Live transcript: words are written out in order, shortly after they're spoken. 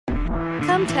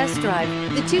Come test drive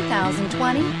the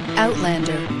 2020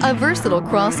 Outlander. A versatile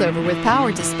crossover with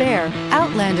power to spare,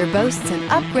 Outlander boasts an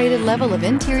upgraded level of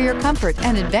interior comfort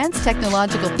and advanced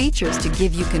technological features to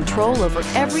give you control over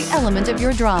every element of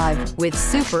your drive. With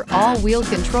super all-wheel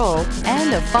control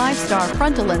and a 5-star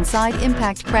frontal and side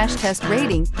impact crash test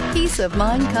rating, peace of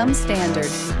mind comes standard.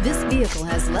 This vehicle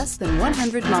has less than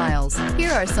 100 miles.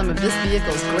 Here are some of this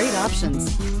vehicle's great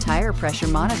options: tire pressure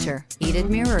monitor, heated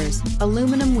mirrors,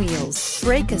 aluminum wheels,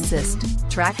 brake assist,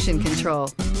 traction control,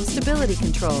 stability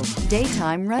control,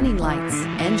 daytime running lights,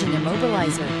 engine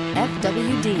immobilizer,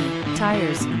 FWD,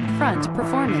 tires, front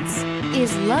performance.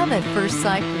 Is love at first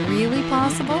sight really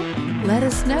possible? Let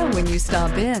us know when you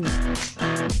stop in.